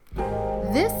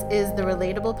This is the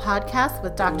Relatable Podcast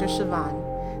with Dr.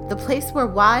 Siobhan, the place where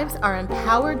wives are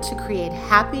empowered to create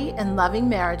happy and loving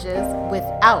marriages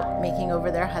without making over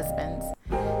their husbands.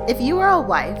 If you are a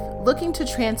wife looking to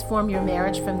transform your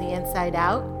marriage from the inside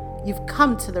out, you've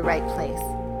come to the right place.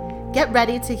 Get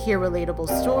ready to hear relatable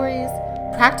stories,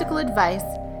 practical advice,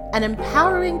 and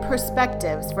empowering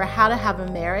perspectives for how to have a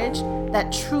marriage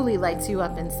that truly lights you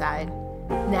up inside.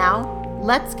 Now,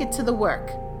 let's get to the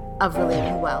work of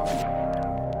relating well.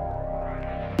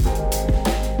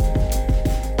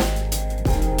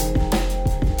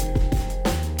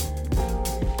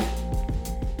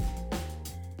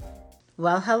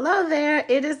 Well, hello there.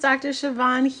 It is Dr.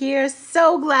 Siobhan here.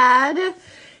 So glad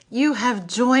you have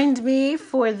joined me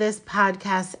for this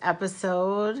podcast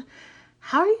episode.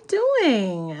 How are you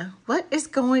doing? What is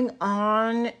going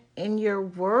on in your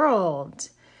world?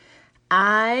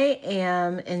 I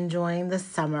am enjoying the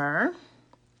summer.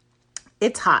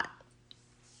 It's hot.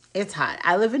 It's hot.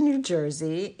 I live in New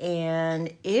Jersey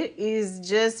and it is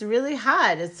just really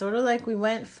hot. It's sort of like we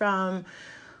went from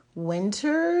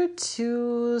winter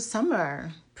to summer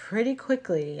pretty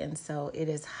quickly. And so it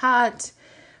is hot,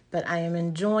 but I am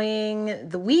enjoying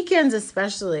the weekends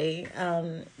especially.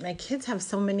 My kids have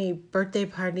so many birthday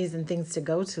parties and things to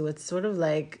go to. It's sort of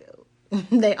like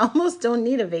they almost don't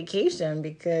need a vacation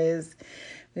because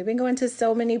we've been going to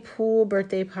so many pool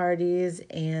birthday parties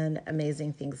and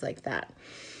amazing things like that.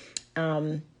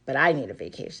 But I need a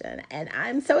vacation and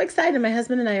I'm so excited. My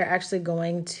husband and I are actually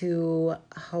going to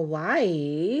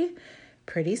Hawaii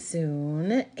pretty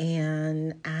soon.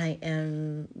 And I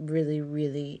am really,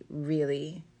 really,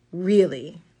 really,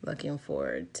 really looking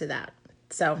forward to that.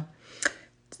 So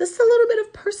just a little bit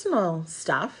of personal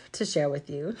stuff to share with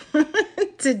you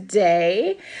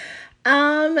today.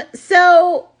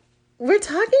 So we're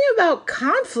talking about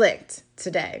conflict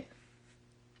today.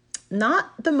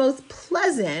 Not the most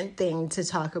pleasant thing to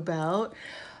talk about,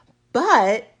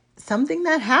 but something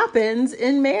that happens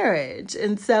in marriage.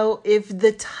 And so if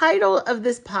the title of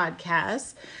this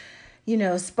podcast,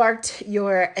 sparked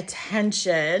your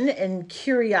attention and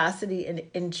curiosity and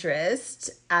interest,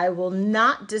 I will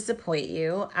not disappoint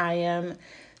you. I am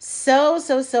so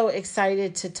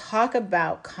excited to talk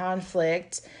about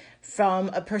conflict from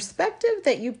a perspective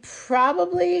that you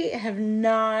probably have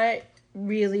not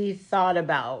really thought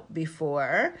about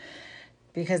before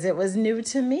because it was new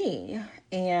to me.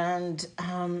 And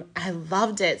I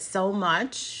loved it so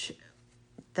much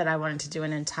that I wanted to do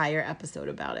an entire episode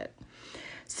about it.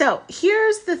 So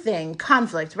here's the thing,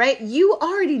 conflict, right? You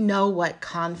already know what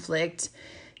conflict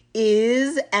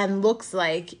is and looks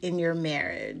like in your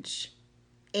marriage.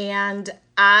 And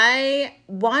I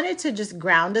wanted to just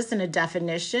ground us in a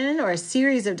definition or a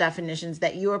series of definitions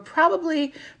that you are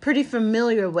probably pretty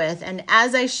familiar with. And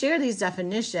as I share these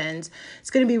definitions, it's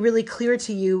going to be really clear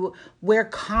to you where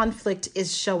conflict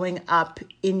is showing up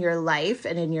in your life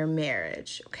and in your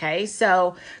marriage. Okay,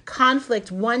 so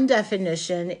conflict, one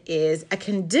definition is a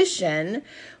condition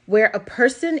where a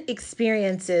person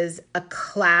experiences a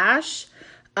clash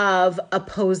of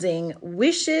opposing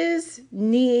wishes,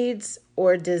 needs,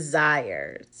 or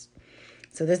desires.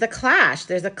 So there's a clash.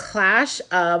 There's a clash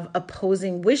of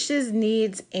opposing wishes,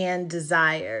 needs, and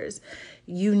desires.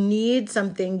 You need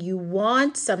something, you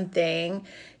want something,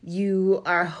 you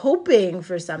are hoping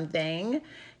for something,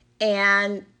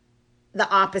 and the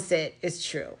opposite is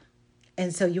true.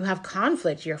 And so you have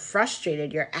conflict, you're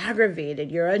frustrated, you're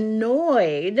aggravated, you're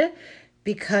annoyed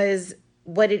because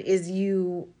what it is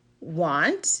you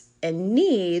want and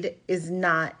need is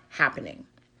not happening.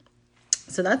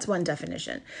 So that's one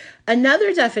definition.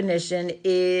 Another definition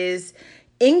is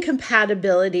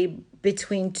incompatibility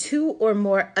between two or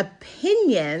more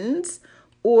opinions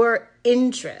or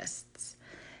interests.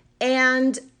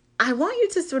 And I want you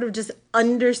to sort of just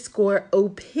underscore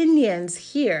opinions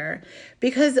here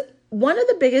because one of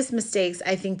the biggest mistakes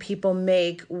I think people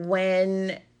make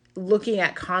when looking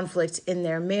at conflict in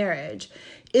their marriage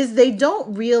is they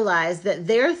don't realize that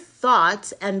their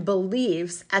thoughts and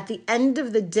beliefs at the end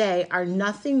of the day are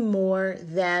nothing more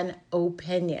than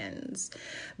opinions.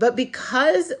 But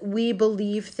because we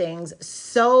believe things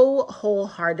so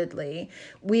wholeheartedly,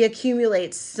 we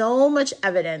accumulate so much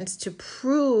evidence to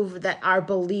prove that our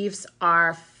beliefs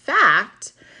are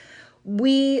fact,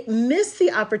 we miss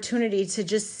the opportunity to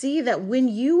just see that when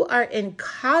you are in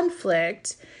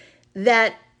conflict,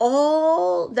 that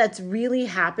all that's really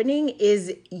happening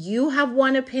is you have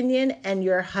one opinion and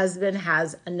your husband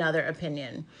has another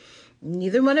opinion.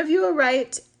 Neither one of you are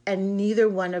right and neither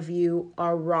one of you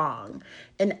are wrong.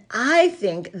 And I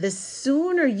think the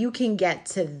sooner you can get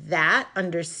to that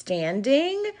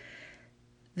understanding,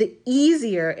 the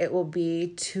easier it will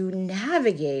be to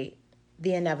navigate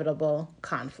the inevitable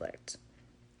conflict.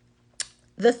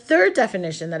 The third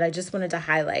definition that I just wanted to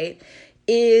highlight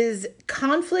is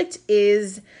conflict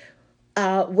is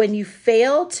when you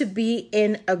fail to be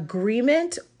in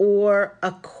agreement or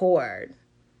accord.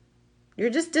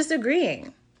 You're just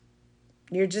disagreeing.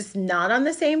 You're just not on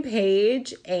the same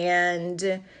page,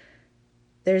 and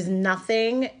there's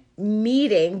nothing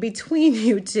meeting between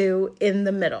you two in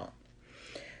the middle.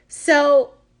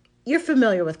 So you're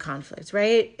familiar with conflict,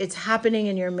 right? It's happening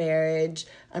in your marriage.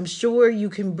 I'm sure you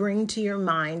can bring to your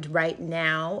mind right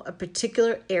now a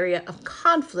particular area of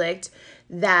conflict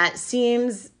that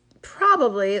seems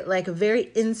probably like a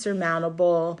very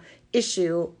insurmountable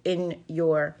issue in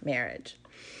your marriage.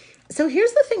 So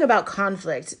here's the thing about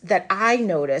conflict that I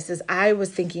noticed as I was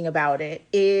thinking about it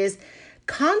is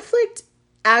conflict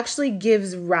actually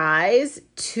gives rise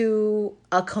to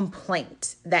a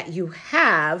complaint that you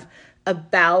have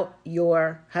about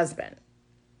your husband.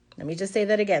 Let me just say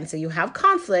that again. So you have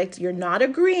conflict, you're not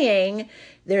agreeing,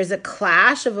 there's a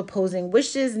clash of opposing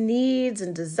wishes, needs,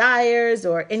 and desires,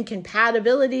 or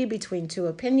incompatibility between two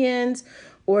opinions,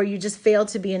 or you just fail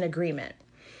to be in agreement.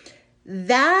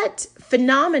 That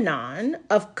phenomenon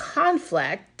of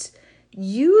conflict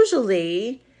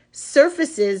usually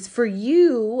surfaces for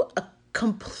you a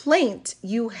complaint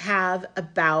you have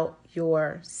about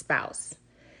your spouse.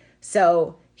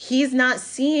 So he's not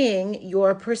seeing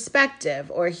your perspective,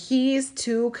 or he's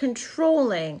too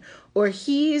controlling, or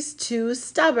he's too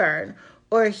stubborn,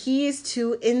 or he's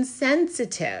too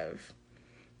insensitive,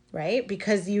 right?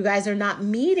 Because you guys are not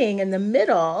meeting in the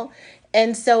middle.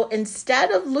 And so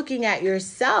instead of looking at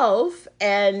yourself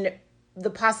and the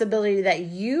possibility that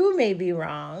you may be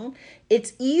wrong,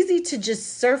 it's easy to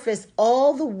just surface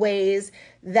all the ways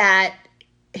that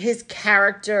his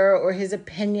character or his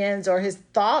opinions or his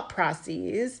thought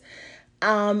processes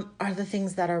are the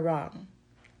things that are wrong.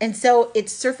 And so it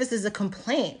surfaces a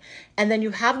complaint, and then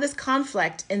you have this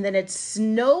conflict, and then it's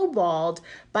snowballed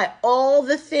by all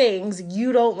the things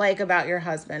you don't like about your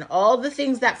husband, all the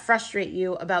things that frustrate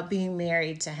you about being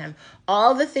married to him,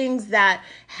 all the things that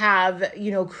have,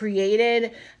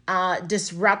 created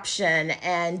disruption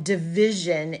and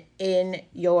division in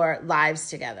your lives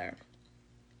together.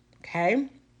 Okay?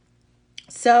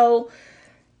 So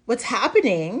what's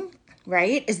happening,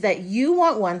 right, is that you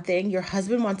want one thing, your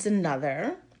husband wants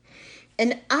another.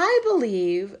 And I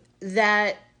believe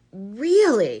that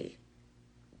really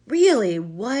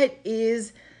what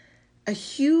is a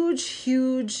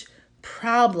huge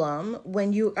problem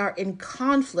when you are in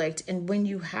conflict and when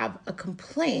you have a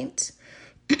complaint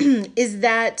is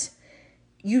that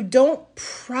you don't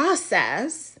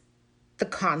process the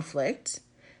conflict,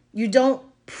 you don't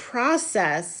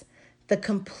process the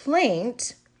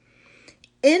complaint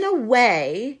in a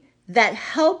way that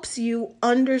helps you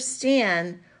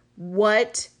understand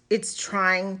what it's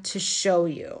trying to show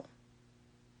you.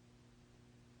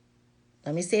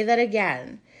 Let me say that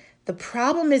again. The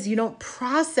problem is you don't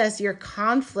process your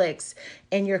conflicts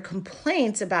and your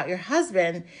complaints about your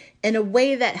husband in a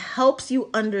way that helps you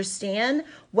understand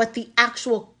what the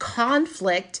actual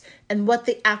conflict and what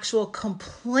the actual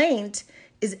complaint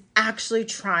is actually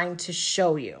trying to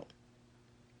show you.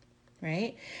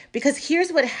 Right? Because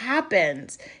here's what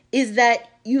happens is that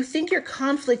you think your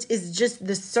conflict is just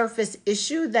the surface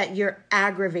issue that you're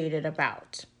aggravated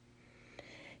about.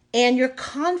 And your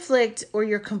conflict or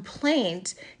your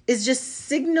complaint is just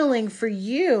signaling for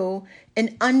you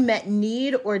an unmet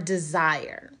need or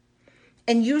desire.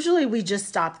 And usually we just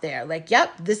stop there. Like,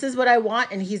 yep, this is what I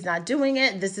want and he's not doing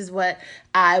it. This is what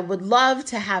I would love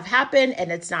to have happen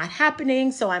and it's not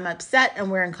happening. So I'm upset and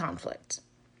we're in conflict.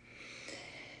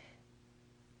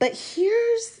 But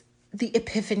here's the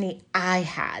epiphany I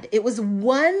had. It was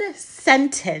one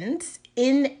sentence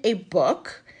in a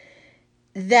book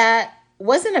that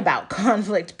wasn't about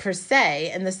conflict per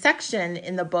se, and the section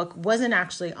in the book wasn't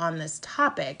actually on this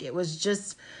topic. It was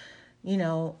just,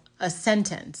 a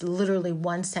sentence, literally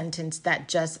one sentence that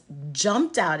just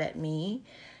jumped out at me,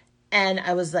 and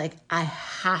I was like, I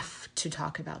have to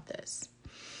talk about this.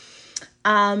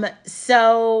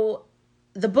 So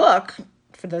the book,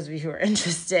 for those of you who are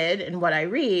interested in what I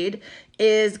read,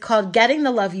 is called Getting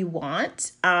the Love You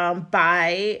Want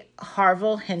by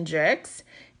Harville Hendrix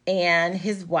and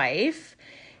his wife.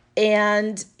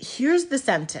 And here's the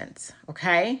sentence,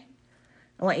 okay?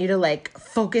 I want you to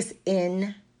focus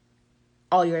in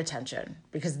all your attention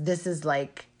because this is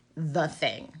the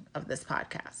thing of this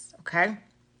podcast, okay?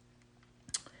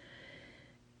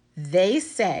 They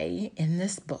say in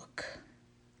this book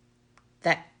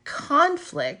that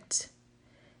conflict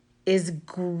is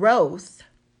growth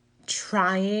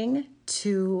trying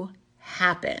to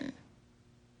happen.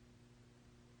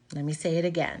 Let me say it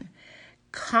again.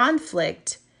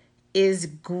 Conflict is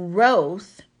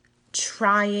growth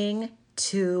trying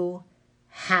to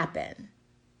happen.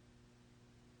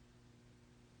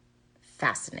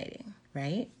 Fascinating,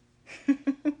 right?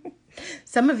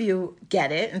 Some of you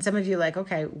get it, and some of you are like,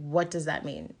 okay, what does that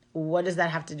mean? What does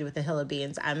that have to do with the hill of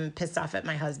beans? I'm pissed off at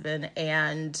my husband,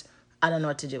 and I don't know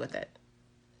what to do with it,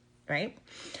 right?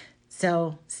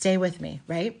 So stay with me,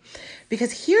 right?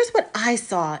 Because here's what I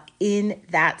saw in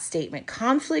that statement.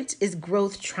 Conflict is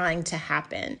growth trying to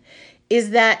happen.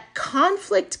 Is that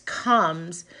conflict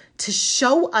comes to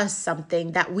show us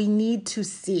something that we need to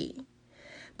see.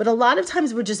 But a lot of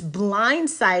times we're just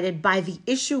blindsided by the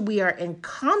issue we are in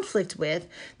conflict with,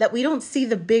 that we don't see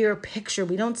the bigger picture.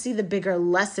 We don't see the bigger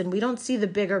lesson. We don't see the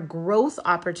bigger growth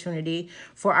opportunity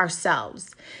for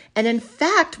ourselves. And in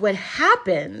fact, what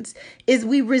happens is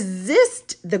we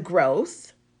resist the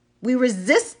growth. We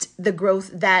resist the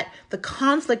growth that the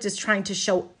conflict is trying to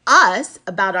show us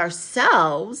about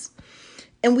ourselves.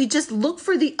 And we just look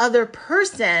for the other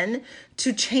person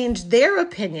to change their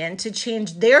opinion, to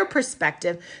change their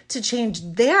perspective, to change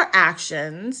their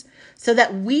actions so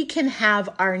that we can have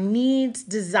our needs,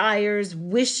 desires,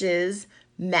 wishes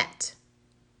met.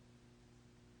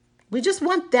 We just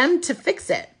want them to fix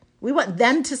it. We want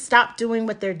them to stop doing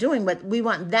what they're doing, but we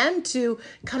want them to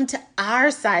come to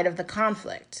our side of the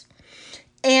conflict.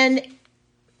 And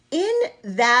in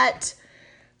that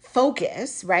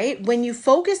focus, right? When you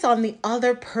focus on the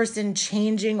other person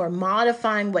changing or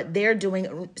modifying what they're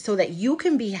doing so that you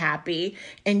can be happy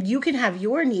and you can have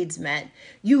your needs met,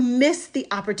 you miss the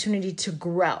opportunity to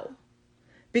grow.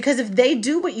 Because if they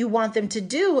do what you want them to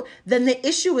do, then the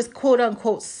issue is quote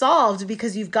unquote solved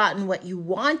because you've gotten what you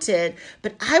wanted.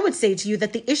 But I would say to you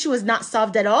that the issue is not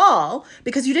solved at all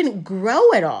because you didn't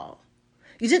grow at all.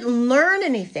 You didn't learn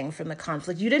anything from the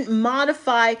conflict. You didn't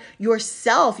modify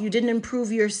yourself. You didn't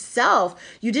improve yourself.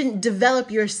 You didn't develop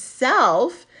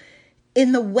yourself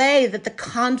in the way that the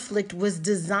conflict was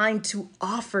designed to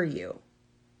offer you.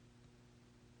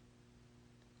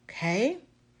 Okay?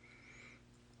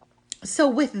 So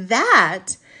with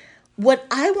that, what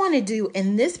I want to do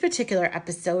in this particular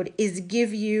episode is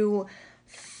give you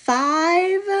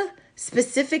 5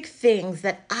 specific things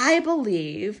that I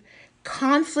believe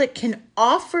conflict can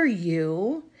offer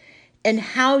you and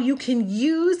how you can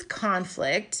use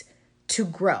conflict to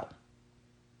grow.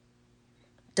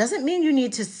 Doesn't mean you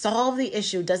need to solve the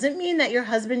issue. Doesn't mean that your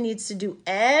husband needs to do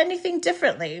anything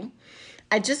differently.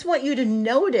 I just want you to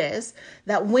notice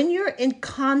that when you're in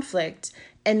conflict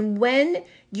and when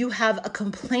you have a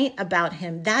complaint about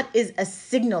him, that is a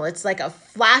signal. It's like a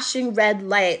flashing red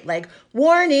light, like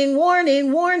warning,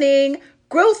 warning, warning,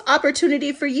 growth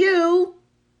opportunity for you.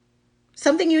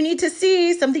 Something you need to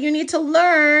see, something you need to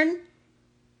learn.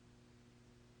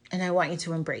 And I want you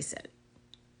to embrace it.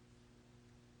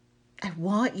 I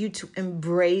want you to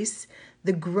embrace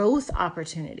the growth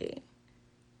opportunity.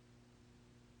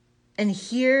 And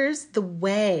here's the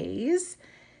ways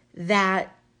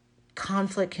that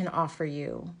conflict can offer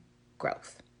you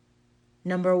growth.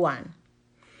 Number 1,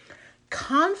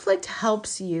 conflict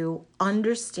helps you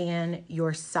understand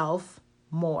yourself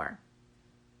more.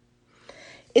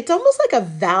 It's almost like a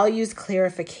values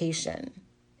clarification.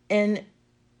 And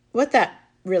what that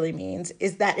really means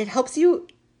is that it helps you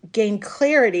gain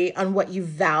clarity on what you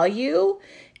value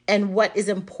and what is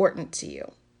important to you.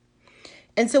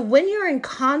 And so when you're in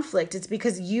conflict, it's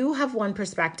because you have one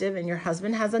perspective and your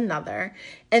husband has another.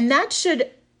 And that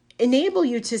should enable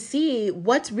you to see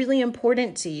what's really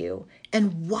important to you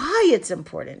and why it's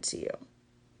important to you.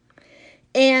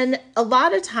 And a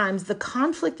lot of times the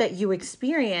conflict that you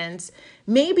experience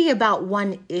may be about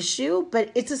one issue,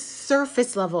 but it's a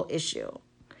surface level issue.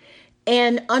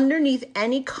 And underneath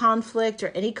any conflict or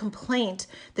any complaint,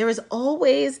 there is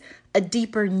always a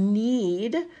deeper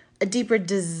need, a deeper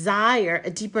desire, a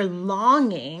deeper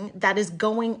longing that is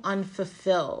going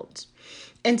unfulfilled.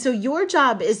 And so your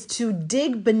job is to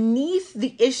dig beneath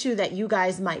the issue that you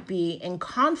guys might be in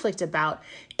conflict about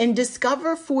and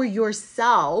discover for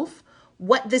yourself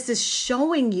what this is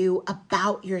showing you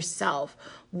about yourself.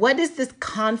 What is this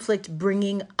conflict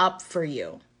bringing up for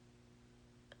you?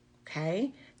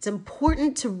 Okay? It's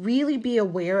important to really be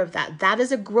aware of that. That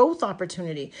is a growth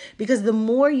opportunity because the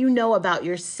more you know about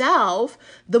yourself,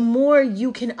 the more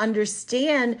you can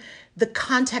understand the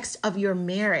context of your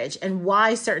marriage and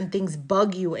why certain things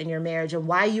bug you in your marriage and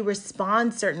why you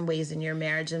respond certain ways in your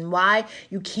marriage and why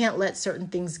you can't let certain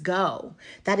things go.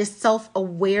 That is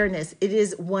self-awareness. It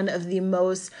is one of the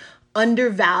most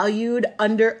undervalued,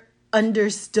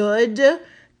 understood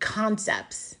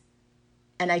concepts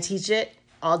And I teach it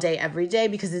all day, every day,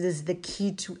 because it is the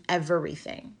key to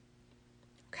everything.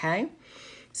 Okay?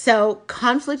 So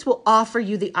conflict will offer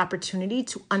you the opportunity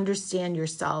to understand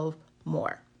yourself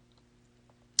more.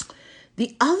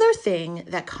 The other thing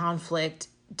that conflict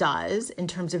does in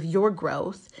terms of your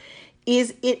growth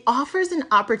is it offers an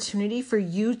opportunity for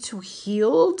you to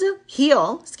heal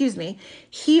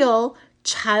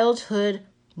childhood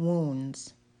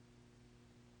wounds.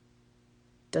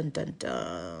 Dun, dun,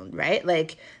 dun, right?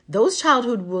 Like those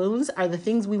childhood wounds are the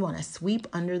things we want to sweep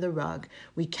under the rug.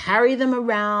 We carry them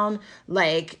around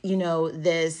like,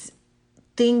 this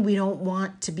thing we don't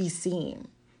want to be seen,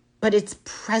 but it's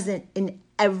present in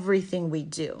everything we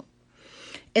do.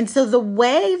 And so the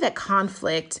way that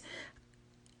conflict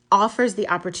offers the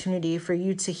opportunity for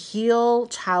you to heal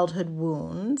childhood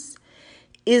wounds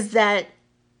is that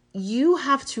you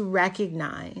have to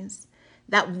recognize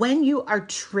that when you are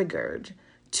triggered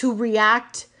to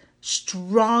react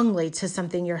strongly to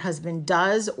something your husband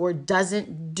does or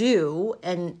doesn't do,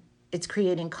 and it's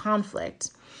creating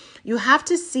conflict, you have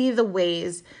to see the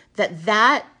ways that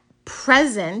that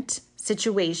present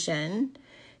situation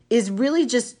is really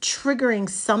just triggering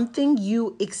something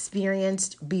you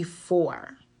experienced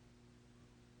before.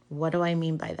 What do I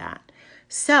mean by that?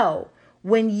 So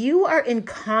when you are in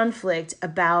conflict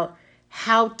about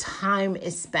how time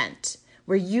is spent,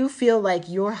 where you feel like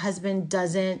your husband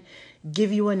doesn't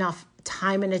give you enough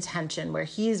time and attention, where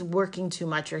he's working too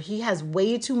much or he has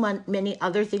way too many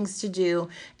other things to do,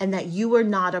 and that you are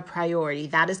not a priority,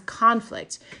 that is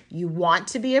conflict. You want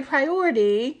to be a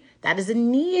priority. That is a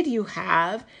need you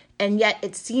have, and yet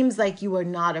it seems like you are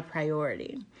not a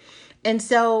priority. And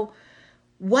so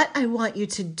what I want you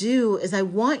to do is I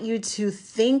want you to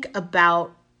think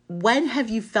about, when have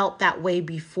you felt that way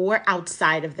before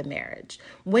outside of the marriage?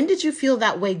 When did you feel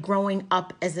that way growing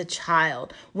up as a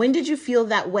child? When did you feel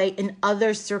that way in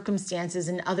other circumstances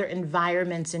and other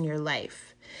environments in your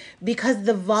life? Because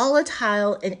the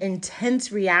volatile and intense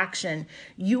reaction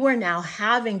you are now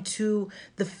having to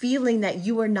the feeling that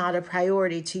you are not a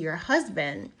priority to your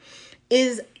husband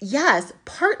is, yes,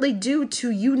 partly due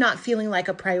to you not feeling like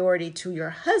a priority to your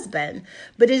husband,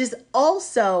 but it is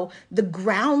also the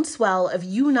groundswell of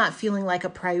you not feeling like a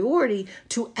priority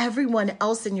to everyone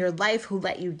else in your life who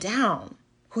let you down,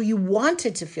 who you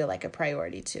wanted to feel like a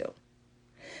priority to.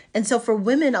 And so for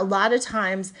women, a lot of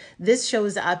times this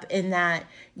shows up in that,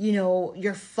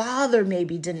 your father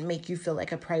maybe didn't make you feel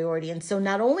like a priority. And so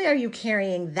not only are you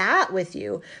carrying that with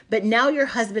you, but now your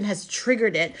husband has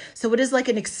triggered it. So it is like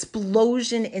an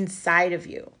explosion inside of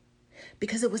you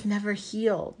because it was never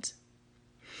healed.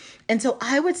 And so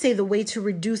I would say the way to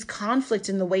reduce conflict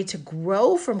and the way to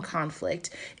grow from conflict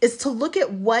is to look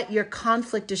at what your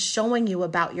conflict is showing you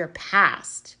about your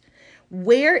past.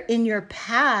 Where in your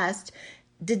past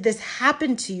did this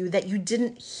happen to you that you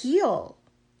didn't heal?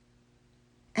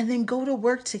 And then go to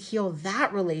work to heal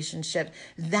that relationship,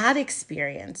 that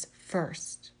experience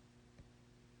first.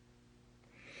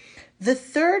 The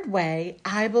third way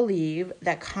I believe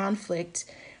that conflict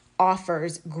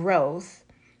offers growth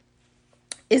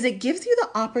is it gives you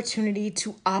the opportunity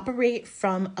to operate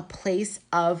from a place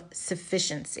of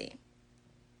sufficiency.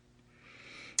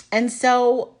 And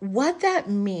so what that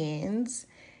means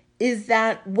is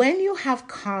that when you have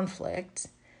conflict,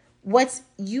 what's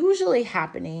usually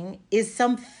happening is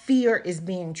some fear is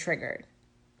being triggered,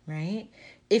 right?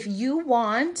 If you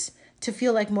want to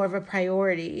feel like more of a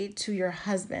priority to your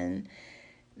husband,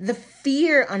 the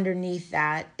fear underneath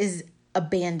that is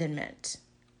abandonment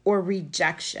or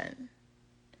rejection.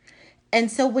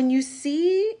 And so when you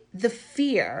see the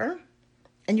fear,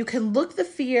 and you can look the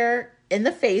fear in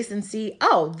the face and see,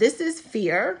 oh, this is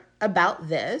fear about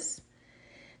this,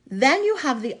 then you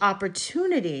have the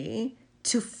opportunity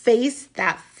to face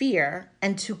that fear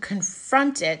and to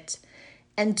confront it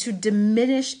and to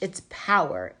diminish its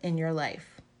power in your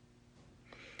life.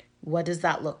 What does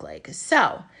that look like?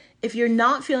 So, if you're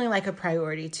not feeling like a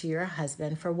priority to your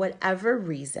husband for whatever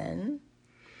reason,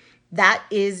 that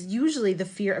is usually the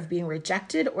fear of being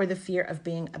rejected or the fear of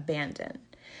being abandoned.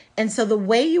 And so the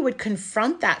way you would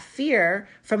confront that fear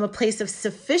from a place of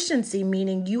sufficiency,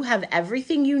 meaning you have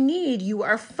everything you need, you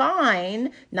are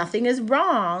fine, nothing is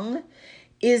wrong,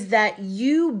 is that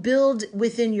you build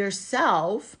within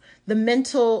yourself the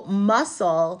mental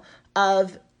muscle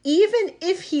of, even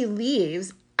if he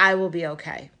leaves, I will be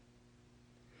okay.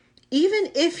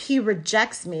 Even if he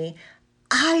rejects me,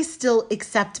 I still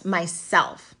accept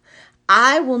myself.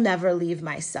 I will never leave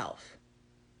myself.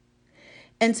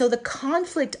 And so the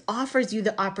conflict offers you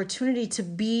the opportunity to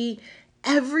be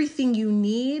everything you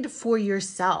need for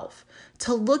yourself,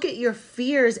 to look at your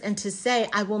fears and to say,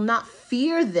 I will not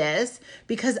fear this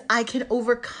because I can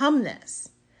overcome this,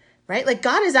 right? Like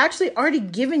God has actually already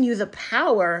given you the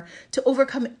power to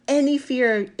overcome any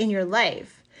fear in your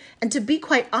life. And to be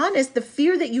quite honest, the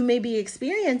fear that you may be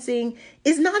experiencing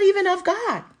is not even of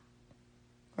God,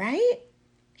 right?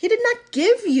 He did not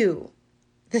give you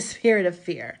the spirit of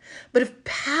fear, but of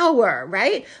power,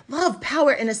 right? Love,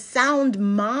 power, and a sound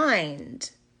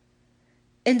mind.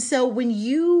 And so when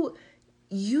you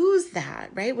use that,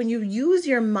 right? When you use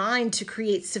your mind to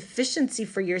create sufficiency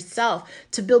for yourself,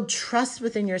 to build trust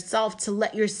within yourself, to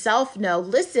let yourself know,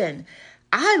 listen,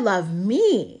 I love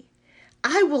me.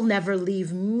 I will never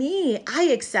leave me. I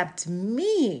accept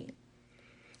me.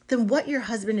 Then what your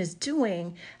husband is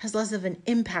doing has less of an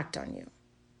impact on you.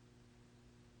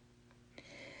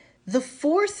 The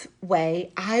fourth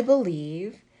way I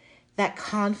believe that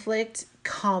conflict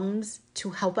comes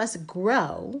to help us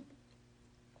grow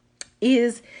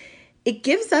is it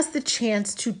gives us the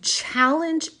chance to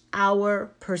challenge our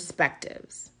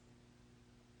perspectives,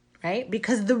 right?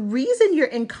 Because the reason you're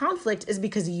in conflict is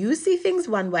because you see things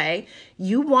one way,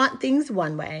 you want things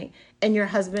one way, and your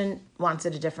husband wants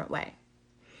it a different way.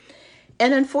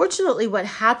 And unfortunately, what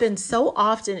happens so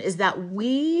often is that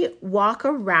we walk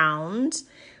around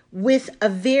with a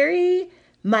very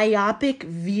myopic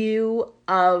view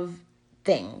of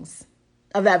things,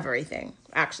 of everything,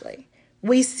 actually.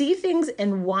 We see things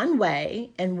in one way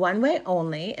and one way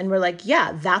only, and we're like,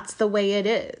 yeah, that's the way it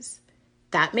is.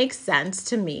 That makes sense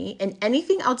to me. And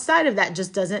anything outside of that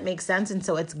just doesn't make sense, and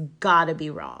so it's gotta be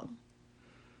wrong.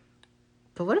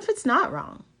 But what if it's not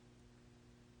wrong?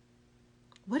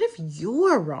 What if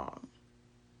you're wrong?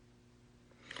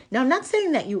 Now, I'm not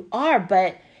saying that you are,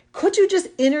 but could you just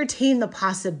entertain the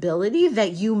possibility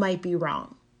that you might be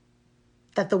wrong?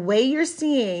 That the way you're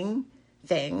seeing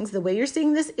things, the way you're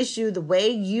seeing this issue, the way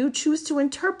you choose to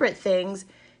interpret things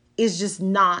is just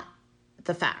not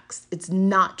the facts. It's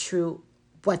not true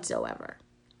whatsoever.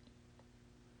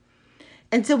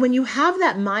 And so when you have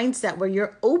that mindset where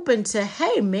you're open to,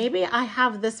 hey, maybe I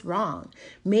have this wrong.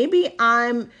 Maybe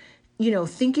I'm,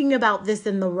 thinking about this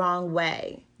in the wrong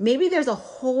way. Maybe there's a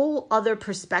whole other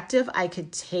perspective I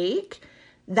could take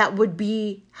that would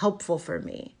be helpful for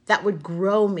me, that would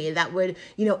grow me, that would,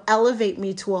 elevate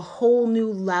me to a whole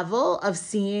new level of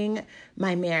seeing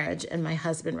my marriage and my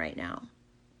husband right now.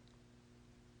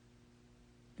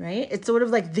 Right? It's sort of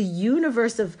like the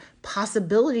universe of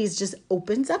possibilities just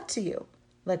opens up to you.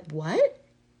 Like, what?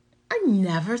 I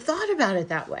never thought about it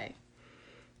that way.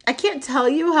 I can't tell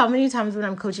you how many times when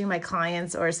I'm coaching my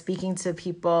clients or speaking to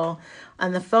people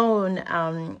on the phone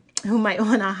who might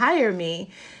want to hire me,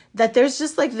 that there's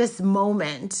just like this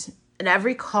moment in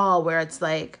every call where it's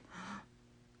like,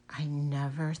 I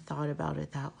never thought about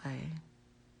it that way.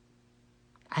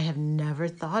 I have never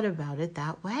thought about it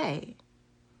that way.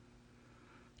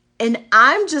 And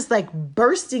I'm just like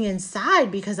bursting inside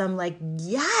because I'm like,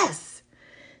 yes,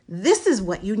 this is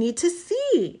what you need to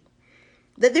see.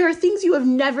 That there are things you have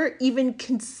never even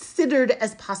considered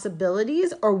as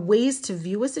possibilities or ways to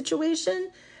view a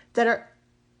situation that are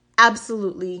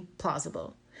absolutely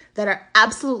plausible, that are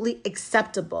absolutely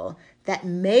acceptable, that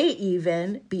may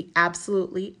even be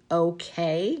absolutely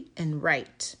okay and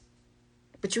right.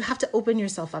 But you have to open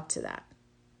yourself up to that.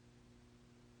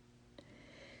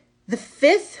 The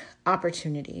fifth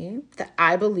opportunity that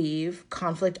I believe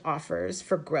conflict offers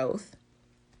for growth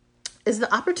is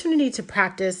the opportunity to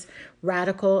practice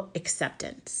radical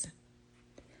acceptance.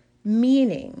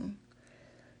 Meaning,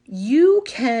 you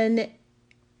can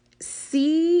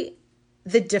see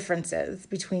the differences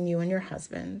between you and your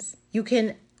husband. You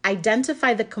can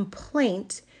identify the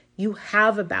complaint you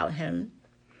have about him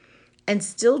and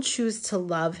still choose to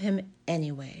love him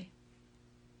anyway.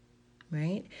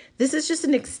 Right? This is just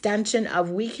an extension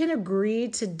of we can agree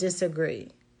to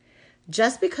disagree.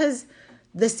 Just because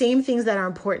the same things that are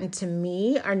important to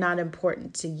me are not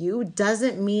important to you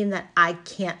doesn't mean that I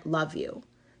can't love you.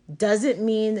 Doesn't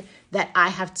mean that I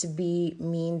have to be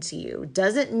mean to you.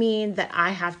 Doesn't mean that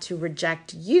I have to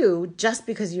reject you just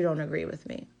because you don't agree with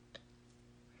me.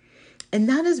 And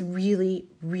that is really,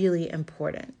 really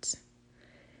important.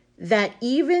 That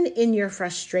even in your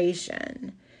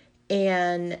frustration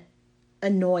and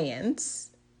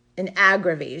annoyance and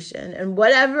aggravation and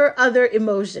whatever other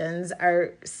emotions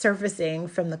are surfacing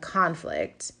from the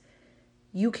conflict,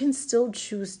 you can still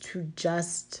choose to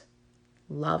just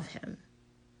love him.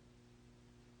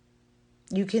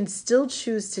 You can still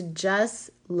choose to just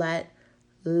let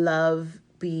love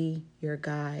be your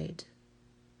guide.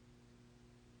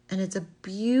 And it's a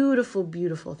beautiful,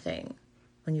 beautiful thing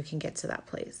when you can get to that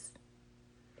place.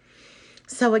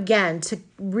 So again, to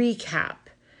recap,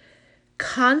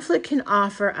 conflict can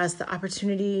offer us the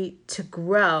opportunity to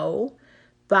grow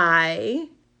by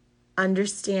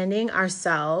understanding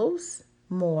ourselves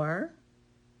more,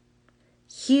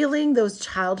 healing those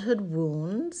childhood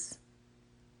wounds,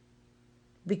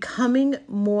 becoming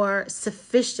more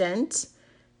sufficient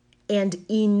and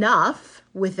enough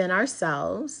within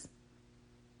ourselves,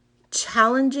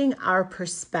 challenging our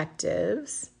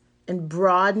perspectives and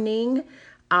broadening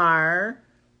our,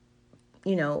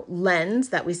 lens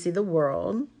that we see the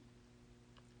world,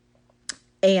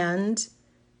 and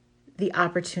the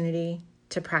opportunity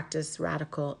to practice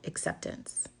radical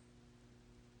acceptance.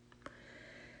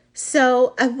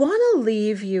 So I want to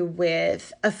leave you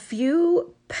with a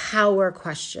few power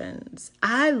questions.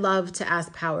 I love to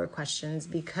ask power questions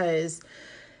because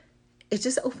it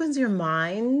just opens your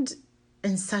mind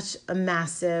in such a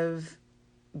massive,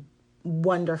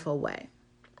 wonderful way.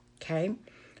 Okay?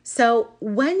 So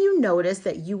when you notice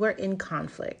that you are in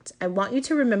conflict, I want you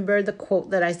to remember the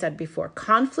quote that I said before.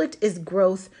 Conflict is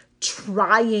growth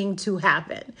trying to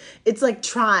happen. It's like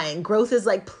trying. Growth is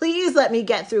like, please let me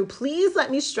get through. Please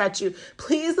let me stretch you.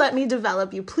 Please let me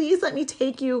develop you. Please let me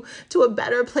take you to a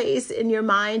better place in your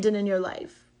mind and in your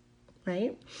life,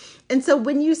 right? And so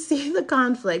when you see the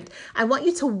conflict, I want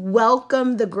you to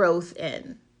welcome the growth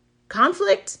in.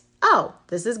 Conflict? Oh,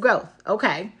 this is growth.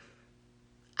 Okay.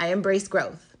 I embrace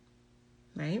growth.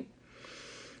 Right?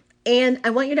 And I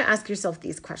want you to ask yourself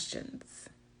these questions.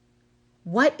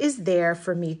 What is there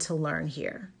for me to learn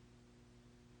here?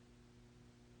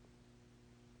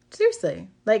 Seriously,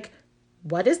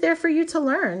 what is there for you to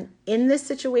learn in this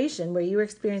situation where you're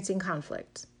experiencing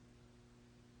conflict?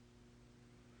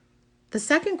 The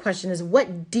second question is,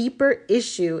 what deeper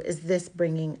issue is this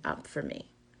bringing up for me?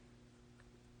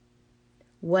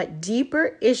 What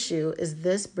deeper issue is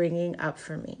this bringing up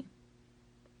for me?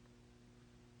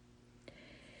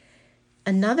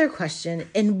 Another question,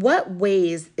 in what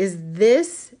ways is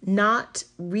this not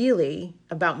really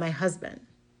about my husband?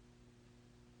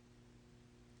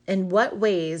 In what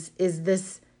ways is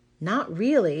this not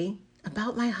really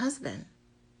about my husband?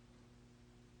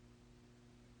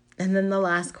 And then the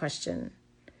last question,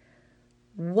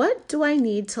 what do I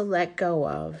need to let go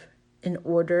of in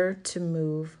order to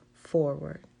move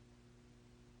forward?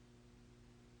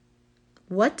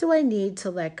 What do I need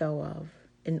to let go of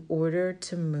in order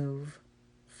to move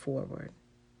forward?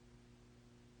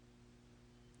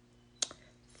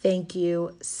 Thank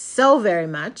you so very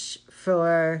much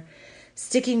for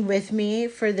sticking with me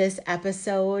for this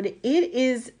episode. It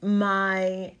is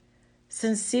my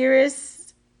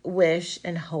sincerest wish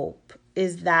and hope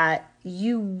is that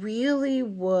you really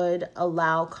would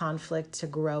allow conflict to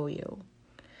grow you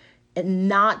and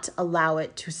not allow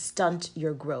it to stunt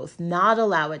your growth, not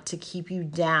allow it to keep you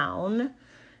down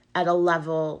at a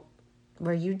level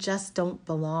where you just don't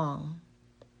belong.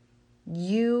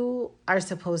 You are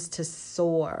supposed to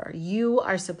soar. You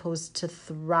are supposed to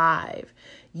thrive.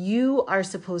 You are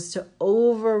supposed to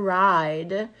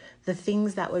override the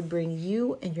things that would bring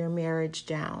you and your marriage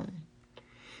down.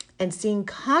 And seeing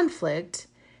conflict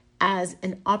as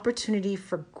an opportunity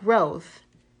for growth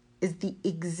is the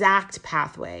exact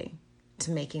pathway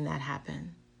to making that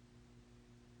happen.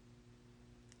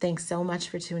 Thanks so much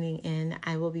for tuning in.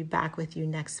 I will be back with you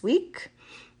next week.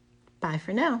 Bye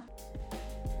for now.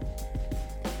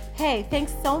 Hey,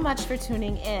 thanks so much for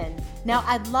tuning in. Now,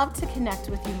 I'd love to connect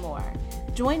with you more.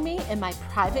 Join me in my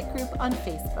private group on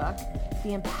Facebook,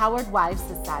 the Empowered Wives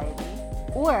Society,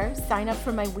 or sign up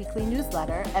for my weekly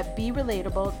newsletter at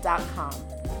berelatable.com.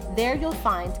 There you'll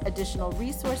find additional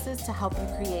resources to help you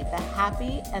create the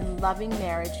happy and loving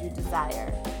marriage you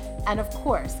desire. And of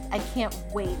course, I can't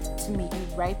wait to meet you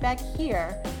right back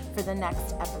here for the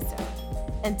next episode.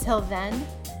 Until then,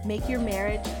 make your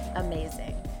marriage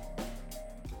amazing.